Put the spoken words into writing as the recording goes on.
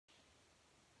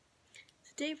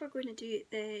today we're going to do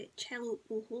the cello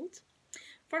bow hold.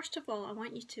 First of all, I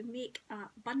want you to make a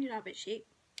bunny rabbit shape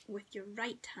with your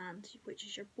right hand, which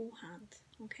is your bow hand.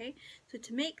 Okay, so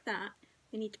to make that,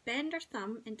 we need to bend our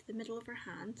thumb into the middle of our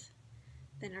hand.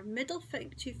 Then our middle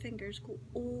two fingers go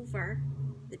over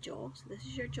the jaw. So this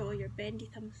is your jaw, your bendy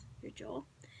thumb's your jaw.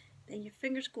 Then your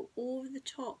fingers go over the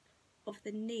top of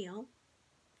the nail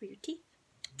for your teeth.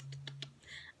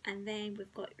 And then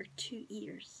we've got your two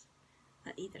ears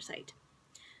at either side.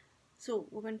 So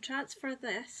we're going to transfer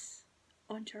this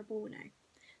onto our bow now.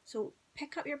 So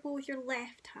pick up your bow with your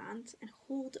left hand and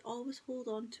always hold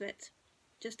on to it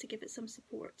just to give it some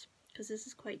support, because this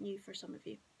is quite new for some of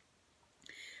you.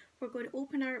 We're going to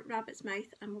open our rabbit's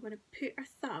mouth and we're going to put our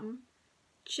thumb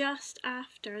just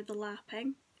after the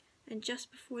lapping and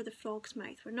just before the frog's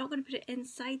mouth. We're not going to put it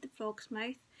inside the frog's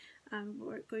mouth,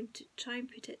 we're going to try and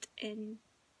put it in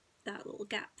that little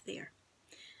gap there.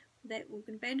 Then we're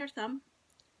going to bend our thumb,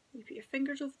 you put your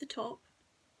fingers over the top,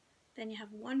 then you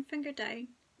have one finger down,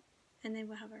 and then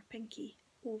we'll have our pinky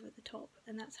over the top,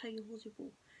 and that's how you hold your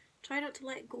bow. Try not to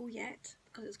let it go yet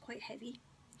because it's quite heavy.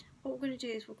 What we're going to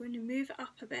do is we're going to move it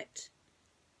up a bit,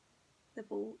 the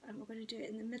bow, and we're going to do it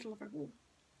in the middle of our bow.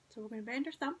 So we're going to bend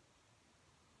our thumb,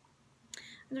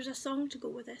 and there's a song to go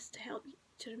with this to help you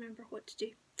to remember what to do.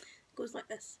 It goes like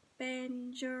this: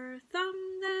 bend your thumb,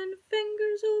 then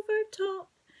fingers over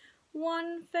top,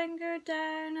 one finger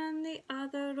down and the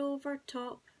other over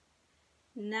top.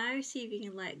 Now see if you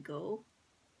can let go.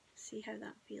 See how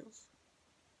that feels.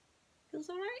 Feels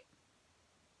alright?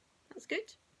 That's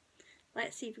good.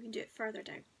 Let's see if we can do it further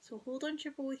down. So hold on to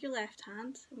your bow with your left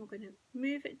hand and we're going to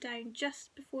move it down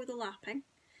just before the lapping.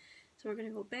 So we're going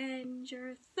to go bend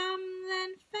your thumb,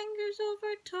 then fingers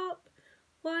over top,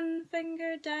 one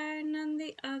finger down and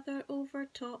the other over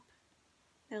top.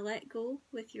 Now let go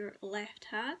with your left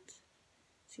hand.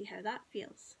 See how that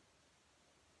feels.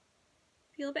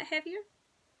 Feel a bit heavier?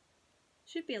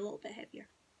 Should be a little bit heavier.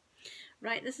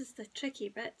 Right, this is the tricky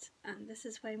bit, and this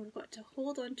is when we've got to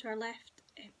hold on to our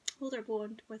hold our bow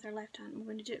on with our left hand. We're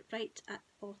going to do it right at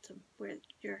the bottom where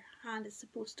your hand is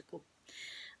supposed to go.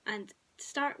 And to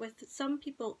start with, some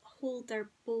people hold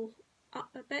their bow up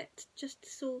a bit just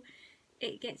so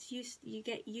you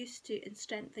get used to and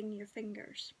strengthening your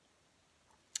fingers.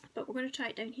 But we're going to try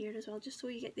it down here as well, just so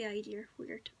you get the idea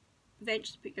where to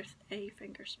eventually put your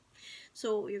fingers.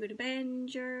 So you're going to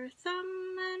bend your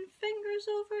thumb and fingers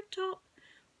over top,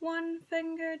 one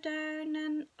finger down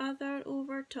and other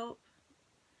over top.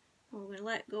 And we're going to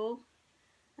let go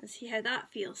and see how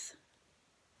that feels.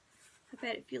 I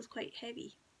bet it feels quite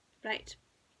heavy. Right,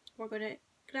 we're going to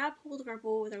grab hold of our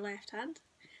bow with our left hand,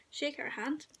 shake our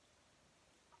hand.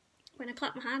 When I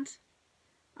clap my hand,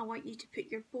 I want you to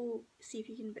put your bow, see if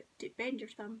you can bend your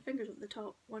thumb, fingers over the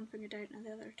top, one finger down and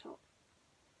the other top,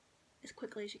 as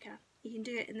quickly as you can. You can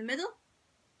do it in the middle,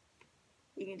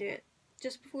 you can do it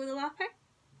just before the lapping,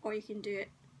 or you can do it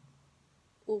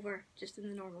over just in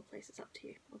the normal place. It's up to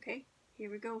you. Okay,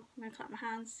 here we go. I'm going to clap my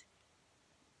hands.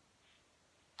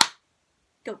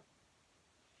 Go.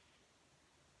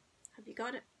 Have you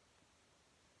got it?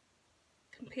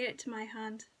 Compare it to my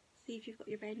hand. See if you've got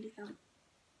your bendy thumb.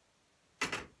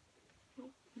 Oh,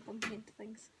 I'm bumping into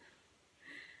things.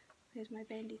 There's my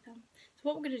bendy thumb. So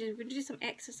what we're going to do, we're going to do some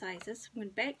exercises. We're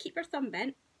going to keep our thumb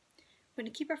bent. We're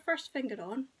going to keep our first finger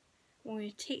on. We're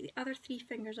going to take the other three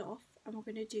fingers off, and we're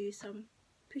going to do some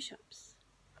push-ups.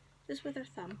 Just with our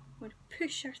thumb. We're going to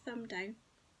push our thumb down.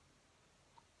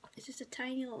 It's just a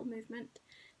tiny little movement.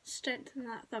 Strengthen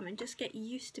that thumb and just get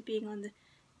used to being on the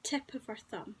tip of our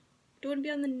thumb. Don't want to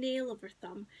be on the nail of our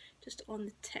thumb, just on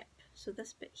the tip. So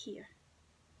this bit here,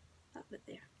 that bit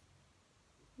there.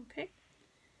 Okay?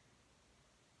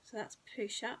 So that's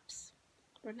push-ups.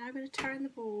 We're now going to turn the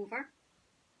bow over.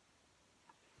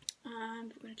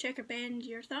 And we're going to check or bend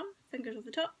your thumb, fingers over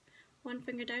the top, one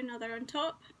finger down, another on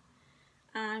top.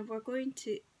 And we're going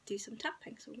to do some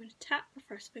tapping. So we're going to tap our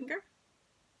first finger.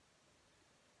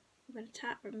 We're going to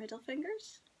tap our middle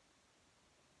fingers.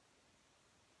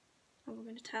 And we're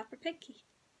going to tap our pinky.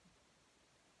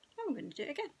 And we're going to do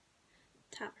it again.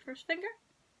 Tap our first finger.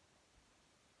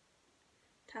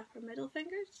 Tap our middle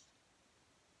fingers.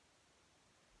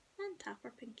 And tap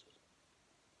our pinky.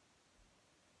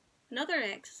 Another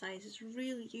exercise is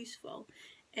really useful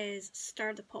is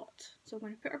stir the pot. So we're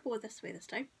going to put our bow this way this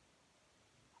time.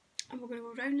 And we're going to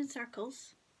go round in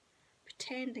circles,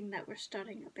 pretending that we're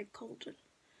stirring a big cauldron.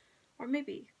 Or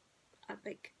maybe a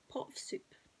big pot of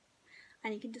soup.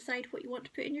 And you can decide what you want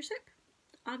to put in your soup.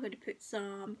 I'm going to put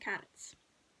some carrots.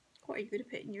 What are you going to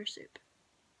put in your soup?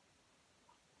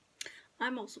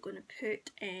 I'm also going to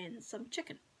put in some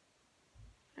chicken.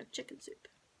 have chicken soup.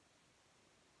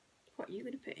 What are you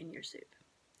going to put in your soup?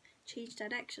 Change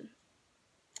direction.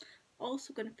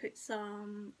 Also going to put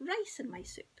some rice in my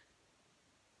soup.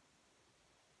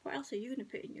 What else are you going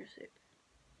to put in your soup?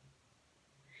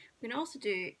 We can also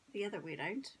do the other way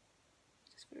round,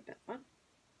 just for a bit of fun.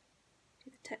 Do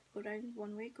the tip go round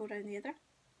one way, go round the other.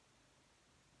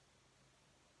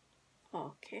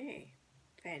 Okay,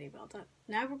 very well done.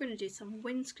 Now we're going to do some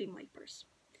windscreen wipers.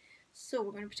 So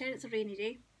we're going to pretend it's a rainy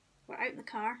day. We're out in the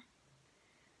car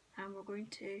and we're going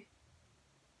to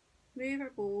move our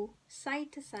bow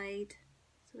side to side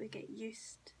so we get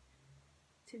used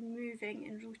to moving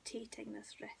and rotating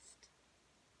this wrist.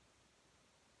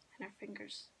 And our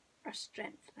fingers are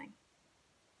strengthening.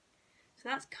 So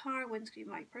that's car windscreen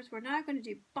wipers. We're now going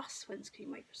to do bus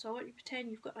windscreen wipers. So I want you to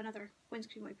pretend you've got another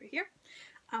windscreen wiper here.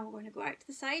 And we're going to go out to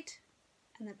the side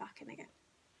and then back in again.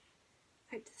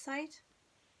 Out to the side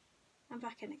and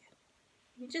back in again.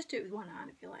 You can just do it with one hand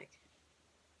if you like.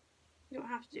 You don't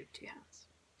have to do it with two hands.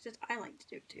 It's just I like to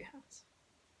do it with two hands.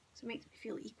 So it makes me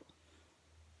feel equal.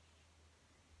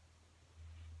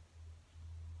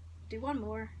 Do one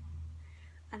more.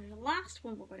 And the last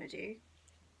one we're going to do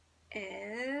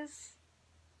is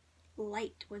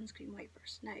light windscreen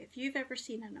wipers. Now if you've ever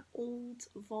seen an old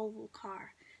Volvo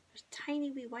car, there's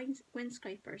tiny wee wind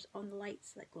scrapers on the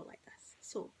lights that go like this.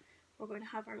 So we're going to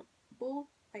have our bow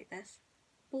like this.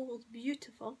 Bow holds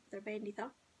beautiful with our bendy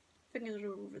thumb. Fingers are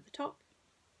over the top.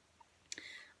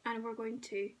 And we're going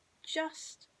to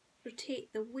just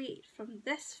rotate the weight from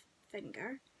this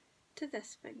finger to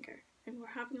this finger. And we're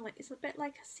having like, it's a bit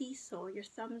like a seesaw. Your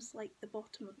thumb's like the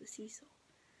bottom of the seesaw.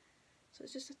 So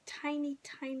it's just a tiny,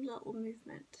 tiny little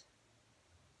movement.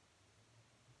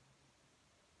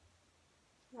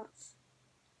 So that's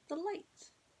the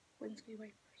light windscreen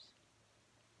wipers.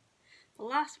 The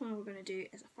last one we're going to do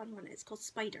is a fun one. It's called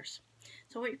spiders.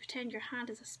 So I want you to pretend your hand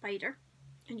is a spider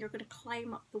and you're going to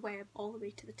climb up the web all the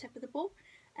way to the tip of the bow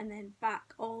and then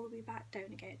back all the way back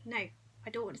down again. Now, I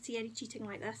don't want to see any cheating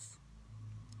like this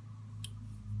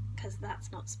because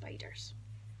that's not spiders.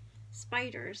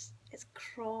 Spiders is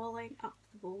crawling up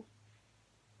the bow.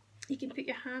 You can put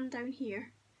your hand down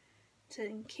here to,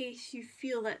 in case you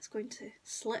feel that it's going to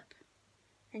slip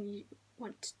and you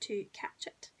want to catch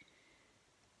it.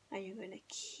 And you're going to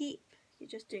keep, you're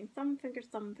just doing thumb fingers,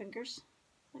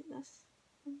 like this.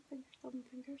 Thumb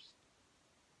fingers,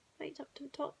 right up to the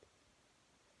top.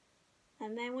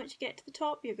 And then once you get to the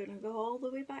top, you're going to go all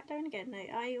the way back down again. Now,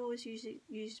 I always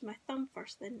use my thumb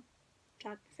first, then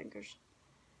drag my fingers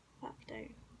back down.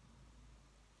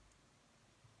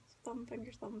 So thumb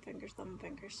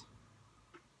fingers.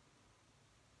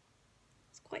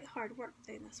 It's quite hard work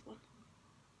doing this one.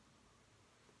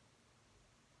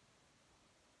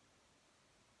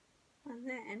 And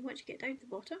then once you get down to the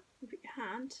bottom, you put your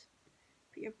hand,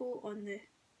 put your bow on the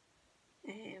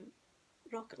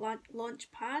rocket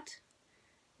launch pad,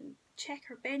 and check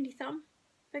her bendy thumb,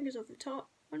 fingers over the top,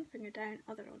 one finger down,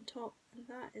 other on top, and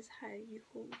that is how you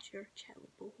hold your cello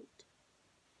bow hold.